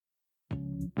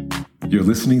You're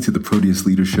listening to the Proteus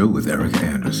Leader Show with Erika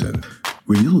Anderson,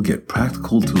 where you'll get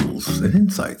practical tools and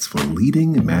insights for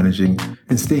leading, managing,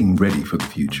 and staying ready for the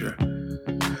future.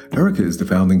 Erika is the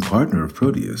founding partner of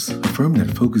Proteus, a firm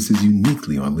that focuses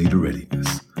uniquely on leader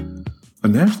readiness. A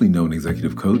nationally known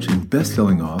executive coach and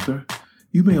best-selling author,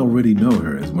 you may already know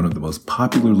her as one of the most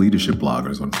popular leadership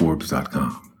bloggers on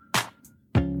Forbes.com.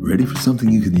 Ready for something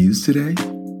you can use today?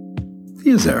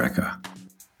 Here's Erika.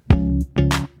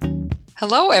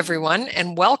 Hello, everyone,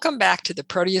 and welcome back to the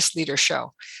Proteus Leader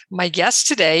Show. My guest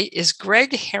today is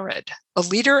Greg Harrod, a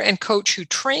leader and coach who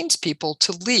trains people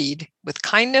to lead with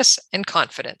kindness and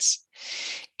confidence.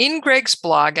 In Greg's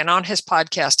blog and on his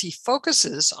podcast, he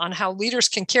focuses on how leaders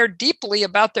can care deeply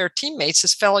about their teammates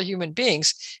as fellow human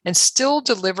beings and still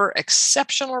deliver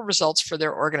exceptional results for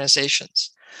their organizations.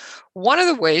 One of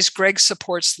the ways Greg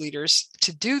supports leaders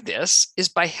to do this is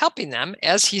by helping them,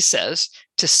 as he says,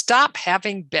 to stop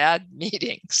having bad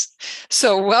meetings.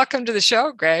 So welcome to the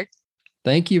show, Greg.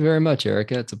 Thank you very much,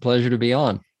 Erika. It's a pleasure to be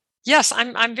on. Yes,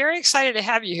 I'm very excited to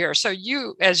have you here. So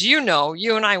as you know,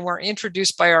 you and I were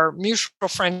introduced by our mutual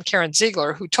friend, Karen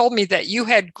Ziegler, who told me that you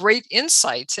had great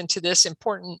insights into this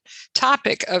important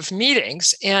topic of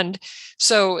meetings. And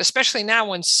so especially now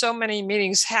when so many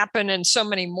meetings happen and so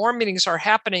many more meetings are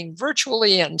happening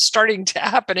virtually and starting to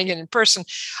happening in person,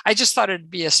 I just thought it'd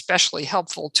be especially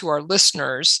helpful to our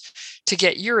listeners to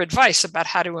get your advice about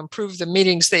how to improve the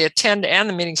meetings they attend and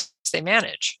the meetings they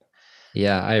manage.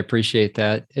 Yeah, I appreciate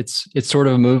that. It's sort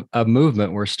of a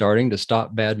movement we're starting to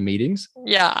stop bad meetings.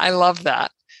 Yeah, I love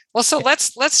that. Well, so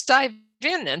let's dive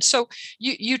in then. So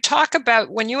you talk about,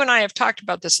 when you and I have talked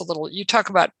about this a little, you talk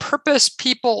about purpose,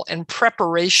 people, and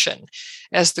preparation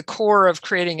as the core of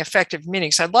creating effective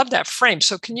meetings. I love that frame.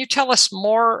 So can you tell us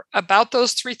more about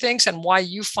those three things and why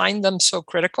you find them so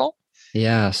critical?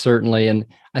 Yeah, certainly. And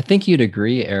I think you'd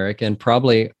agree, Eric, and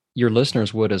probably your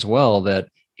listeners would as well, that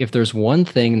if there's one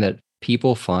thing that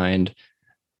people find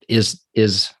is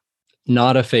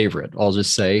not a favorite, I'll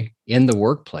just say, in the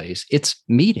workplace, it's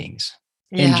meetings.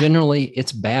 Yeah. And generally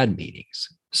it's bad meetings.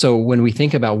 So when we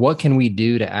think about what can we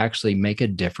do to actually make a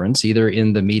difference, either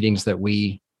in the meetings that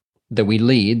we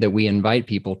lead, that we invite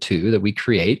people to, that we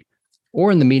create,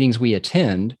 or in the meetings we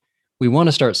attend, we want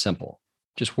to start simple.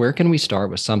 Just where can we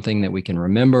start with something that we can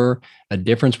remember, a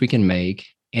difference we can make?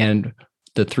 And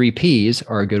the 3 Ps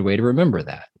are a good way to remember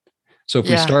that. So if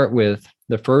we start with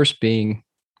the first being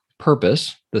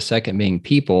purpose, the second being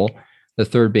people, the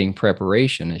third being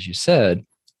preparation, as you said,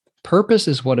 purpose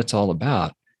is what it's all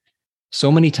about. So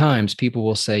many times people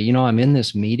will say, I'm in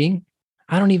this meeting,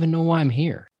 I don't even know why I'm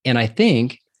here. And I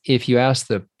think if you ask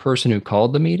the person who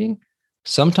called the meeting,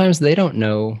 sometimes they don't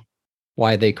know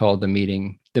why they called the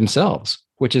meeting themselves,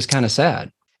 which is kind of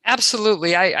sad.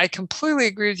 Absolutely. I completely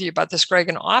agree with you about this, Greg.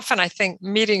 And often I think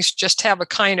meetings just have a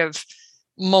kind of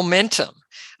momentum.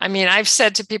 I mean, I've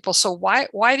said to people, so why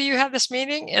do you have this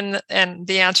meeting? And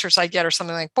the answers I get are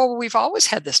something like, well, we've always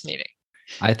had this meeting.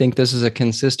 I think this is a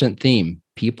consistent theme.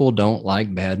 People don't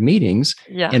like bad meetings.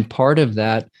 Yeah. And part of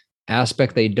that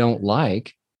aspect they don't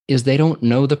like is they don't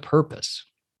know the purpose.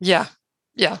 Yeah.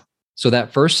 Yeah. So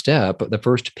that first step, the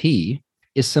first P,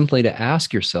 is simply to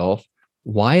ask yourself,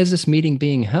 why is this meeting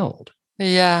being held?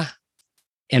 Yeah.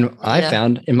 And I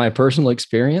found in my personal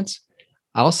experience,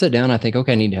 I'll sit down, I think,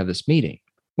 okay, I need to have this meeting.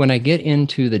 When I get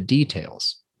into the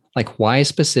details, like why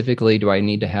specifically do I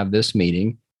need to have this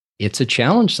meeting? It's a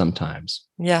challenge sometimes.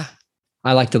 Yeah.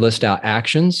 I like to list out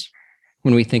actions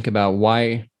when we think about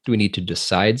why do we need to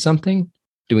decide something?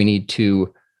 Do we need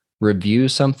to review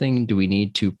something? Do we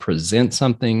need to present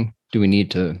something? Do we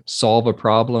need to solve a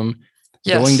problem?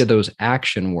 Yes. Going to those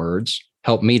action words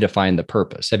help me define the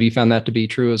purpose. Have you found that to be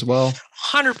true as well?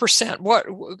 100%.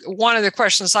 One of the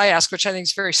questions I ask, which I think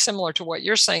is very similar to what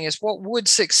you're saying, is what would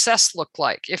success look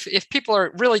like? If people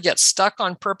really get stuck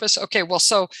on purpose, okay, well,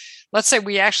 so let's say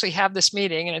we actually have this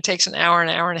meeting and it takes an hour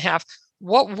and a half.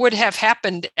 What would have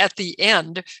happened at the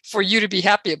end for you to be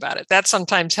happy about it? That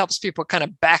sometimes helps people kind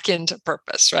of back into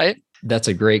purpose, right? That's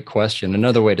a great question.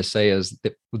 Another way to say is,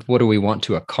 what do we want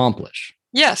to accomplish?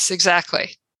 Yes,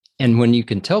 exactly. And when you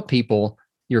can tell people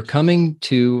you're coming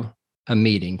to a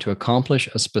meeting to accomplish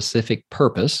a specific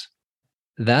purpose,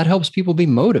 that helps people be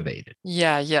motivated.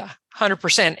 Yeah,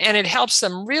 100%. And it helps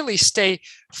them really stay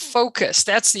focused.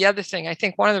 That's the other thing. I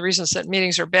think one of the reasons that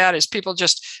meetings are bad is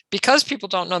because people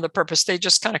don't know the purpose, they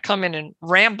just kind of come in and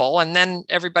ramble, and then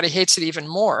everybody hates it even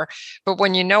more. But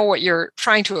when you know what you're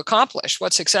trying to accomplish,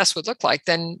 what success would look like,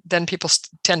 then people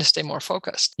tend to stay more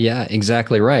focused. Yeah,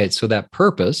 exactly right. So that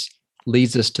purpose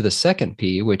leads us to the second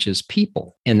P, which is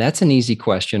people. And that's an easy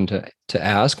question to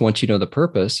ask once you know the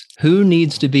purpose. Who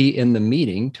needs to be in the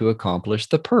meeting to accomplish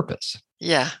the purpose?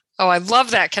 Yeah. Oh, I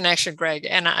love that connection, Greg.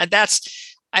 And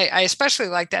I especially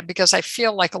like that because I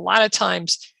feel like a lot of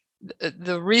times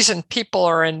the reason people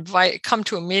are come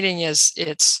to a meeting is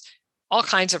it's all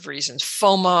kinds of reasons,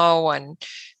 FOMO, and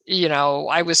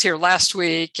I was here last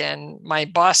week and my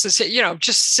boss is here,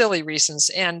 just silly reasons.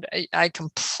 And I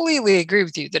completely agree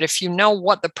with you that if you know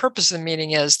what the purpose of the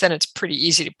meeting is, then it's pretty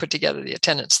easy to put together the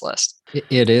attendance list.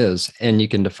 It is. And you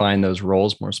can define those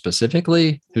roles more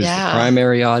specifically. Who's the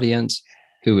primary audience?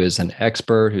 Who is an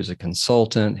expert? Who's a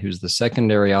consultant? Who's the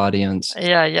secondary audience?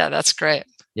 Yeah, that's great.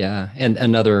 Yeah. And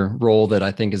another role that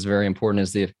I think is very important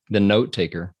is the note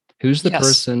taker. Who's the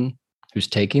person who's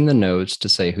taking the notes to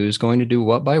say who's going to do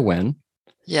what by when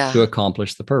to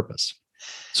accomplish the purpose.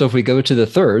 So if we go to the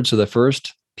third, so the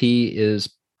first P is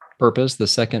purpose, the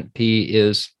second P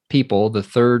is people, the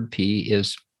third P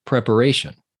is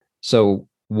preparation. So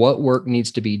what work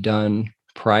needs to be done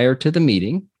prior to the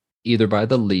meeting, either by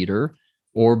the leader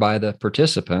or by the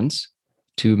participants,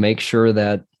 to make sure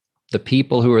that the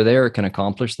people who are there can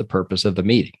accomplish the purpose of the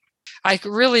meeting. I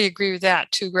really agree with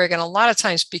that too, Greg. And a lot of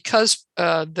times because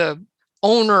the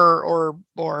owner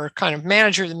or kind of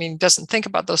manager of the meeting doesn't think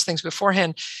about those things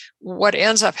beforehand, what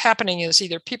ends up happening is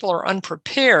either people are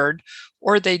unprepared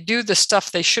or they do the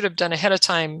stuff they should have done ahead of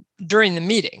time during the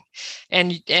meeting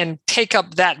and take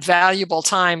up that valuable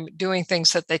time doing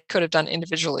things that they could have done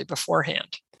individually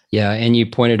beforehand. Yeah. And you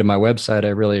pointed to my website. I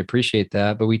really appreciate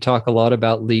that. But we talk a lot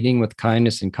about leading with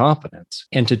kindness and confidence,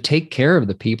 and to take care of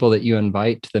the people that you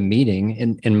invite to the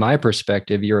meeting. In my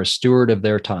perspective, you're a steward of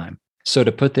their time. So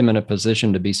to put them in a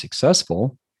position to be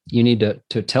successful, you need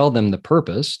to tell them the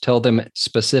purpose, tell them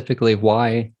specifically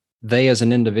why they as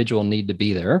an individual need to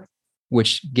be there,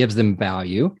 which gives them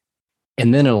value.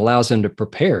 And then it allows them to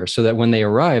prepare so that when they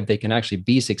arrive, they can actually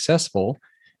be successful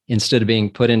instead of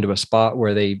being put into a spot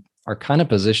where they are kind of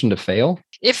positioned to fail.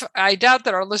 If I doubt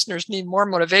that our listeners need more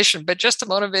motivation, but just to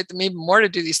motivate them even more to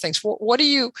do these things, what do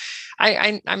you,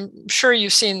 I'm sure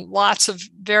you've seen lots of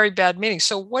very bad meetings.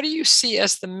 So what do you see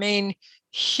as the main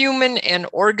human and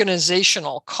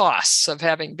organizational costs of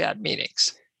having bad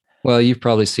meetings? Well, you've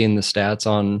probably seen the stats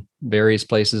on various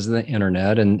places in the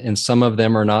internet, and some of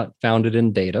them are not founded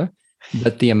in data,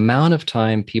 but the amount of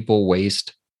time people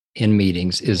waste in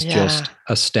meetings is just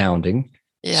astounding.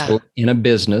 Yeah. So in a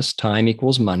business, time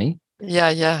equals money.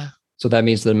 Yeah. So that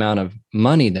means the amount of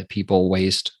money that people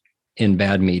waste in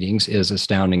bad meetings is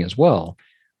astounding as well.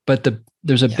 But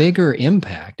there's a bigger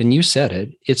impact, and you said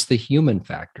it, it's the human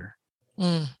factor.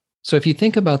 Mm. So if you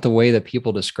think about the way that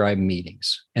people describe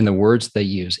meetings and the words they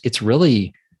use, it's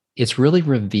really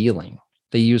revealing.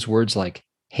 They use words like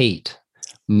hate,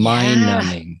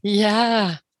 mind-numbing.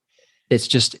 Yeah. It's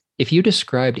just, if you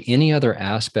described any other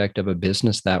aspect of a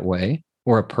business that way,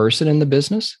 or a person in the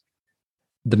business,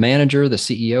 the manager, the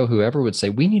CEO, whoever would say,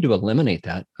 we need to eliminate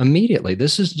that immediately.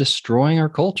 This is destroying our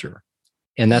culture.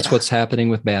 And that's what's happening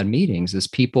with bad meetings, is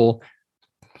people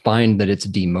find that it's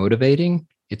demotivating.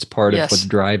 It's part of what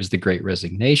drives the great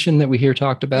resignation that we hear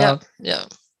talked about. Yeah.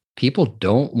 People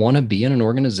don't want to be in an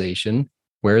organization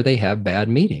where they have bad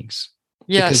meetings.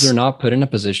 Because they're not put in a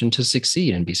position to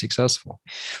succeed and be successful.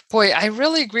 Boy, I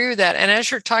really agree with that. And as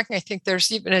you're talking, I think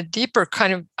there's even a deeper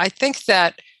kind of, I think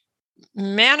that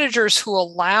managers who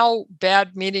allow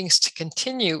bad meetings to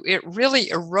continue, it really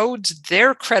erodes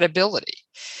their credibility,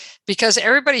 because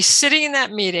everybody's sitting in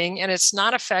that meeting and it's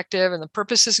not effective and the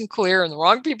purpose isn't clear and the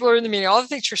wrong people are in the meeting, all the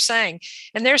things you're saying.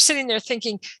 And they're sitting there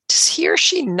thinking, does he or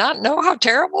she not know how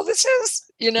terrible this is?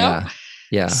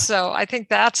 Yeah. So I think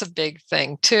that's a big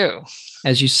thing too.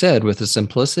 As you said, with the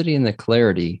simplicity and the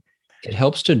clarity, it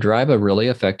helps to drive a really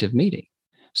effective meeting.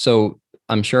 So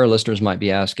I'm sure our listeners might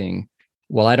be asking,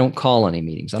 well, I don't call any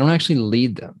meetings. I don't actually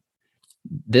lead them.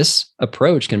 This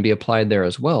approach can be applied there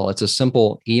as well. It's a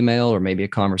simple email or maybe a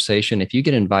conversation. If you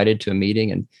get invited to a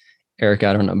meeting, and Erika,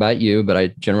 I don't know about you, but I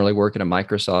generally work in a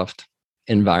Microsoft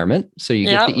environment. So you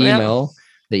get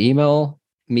the email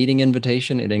meeting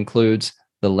invitation. It includes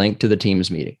the link to the Teams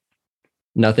meeting.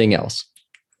 Nothing else.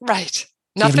 Right.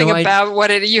 Nothing about what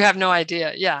you have no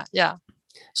idea. Yeah.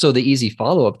 So the easy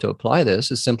follow-up to apply this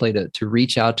is simply to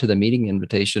reach out to the meeting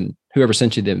invitation, whoever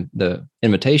sent you the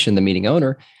invitation, the meeting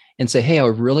owner, and say, hey, I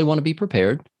really want to be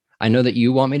prepared. I know that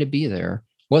you want me to be there.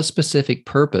 What specific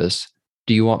purpose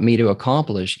do you want me to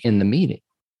accomplish in the meeting?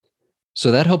 So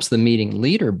that helps the meeting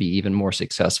leader be even more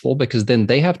successful, because then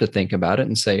they have to think about it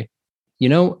and say,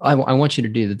 I want you to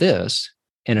do this.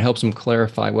 and it helps them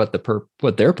clarify what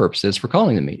their purpose is for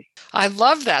calling the meeting. I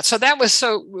love that. So that was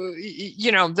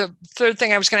the third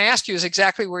thing I was going to ask you is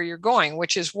exactly where you're going,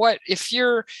 which is what if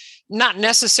you're not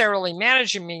necessarily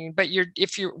managing meeting, but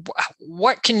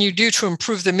what can you do to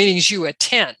improve the meetings you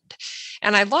attend?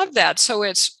 And I love that. So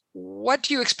it's, what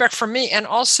do you expect from me? And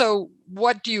also,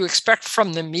 what do you expect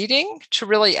from the meeting, to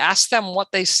really ask them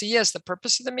what they see as the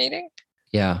purpose of the meeting?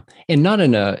 Yeah. And not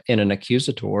in an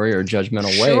accusatory or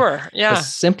judgmental way. Sure. Yeah. But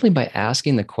simply by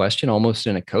asking the question, almost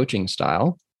in a coaching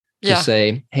style, to Yeah.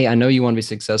 say, hey, I know you want to be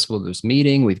successful with this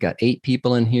meeting. We've got 8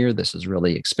 people in here. This is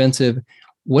really expensive.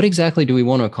 What exactly do we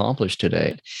want to accomplish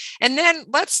today? And then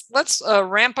let's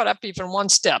ramp it up even one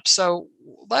step. So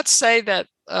let's say that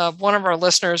one of our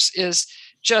listeners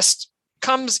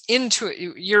comes into it.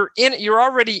 You're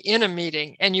already in a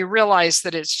meeting and you realize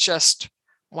that it's just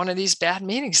one of these bad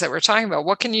meetings that we're talking about.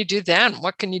 What can you do then?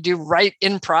 What can you do right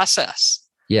in process?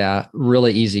 Yeah,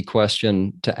 really easy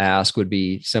question to ask would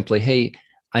be simply, hey,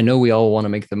 I know we all want to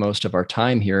make the most of our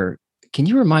time here. Can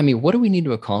you remind me, what do we need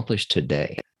to accomplish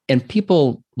today? And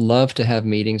people love to have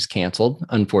meetings canceled,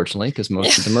 unfortunately, because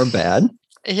most of them are bad.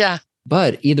 Yeah.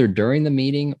 But either during the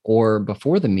meeting or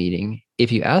before the meeting,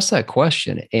 if you ask that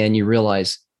question and you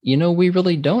realize, we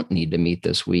really don't need to meet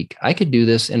this week, I could do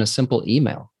this in a simple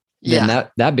email. Yeah. Then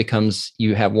that becomes,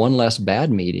 you have one less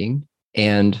bad meeting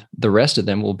and the rest of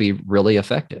them will be really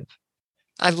effective.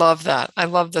 I love that. I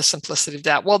love the simplicity of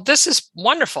that. Well, this is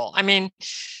wonderful. I mean,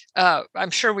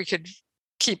 I'm sure we could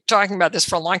keep talking about this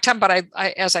for a long time, but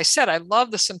I as I said, I love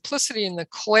the simplicity and the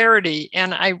clarity.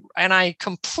 And I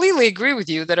completely agree with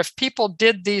you that if people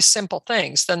did these simple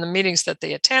things, then the meetings that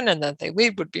they attend and that they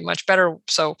lead would be much better.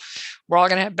 So we're all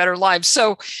going to have better lives.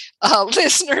 So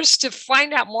listeners, to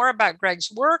find out more about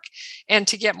Greg's work and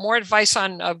to get more advice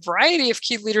on a variety of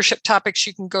key leadership topics,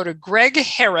 you can go to Greg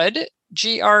Harrod,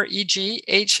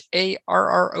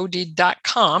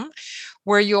 GregHarrod.com,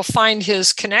 where you'll find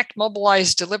his Connect,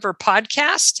 Mobilize, Deliver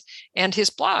podcast and his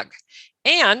blog.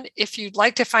 And if you'd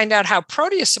like to find out how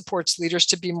Proteus supports leaders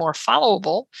to be more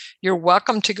followable, you're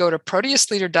welcome to go to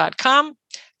ProteusLeader.com,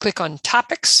 click on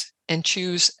topics, and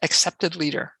choose Accepted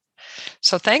Leader.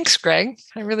 So thanks, Greg.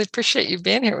 I really appreciate you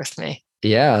being here with me.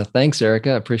 Yeah, thanks,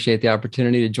 Erika. Appreciate the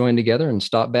opportunity to join together and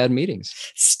stop bad meetings.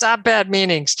 Stop bad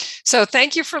meetings. So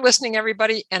thank you for listening,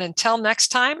 everybody. And until next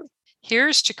time,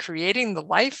 here's to creating the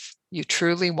life you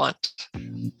truly want.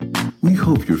 We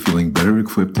hope you're feeling better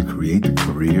equipped to create the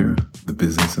career, the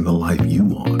business, and the life you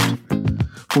want.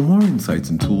 For more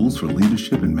insights and tools for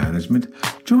leadership and management,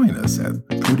 join us at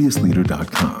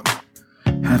ProteusLeader.com.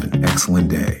 Have an excellent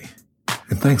day,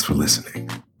 and thanks for listening.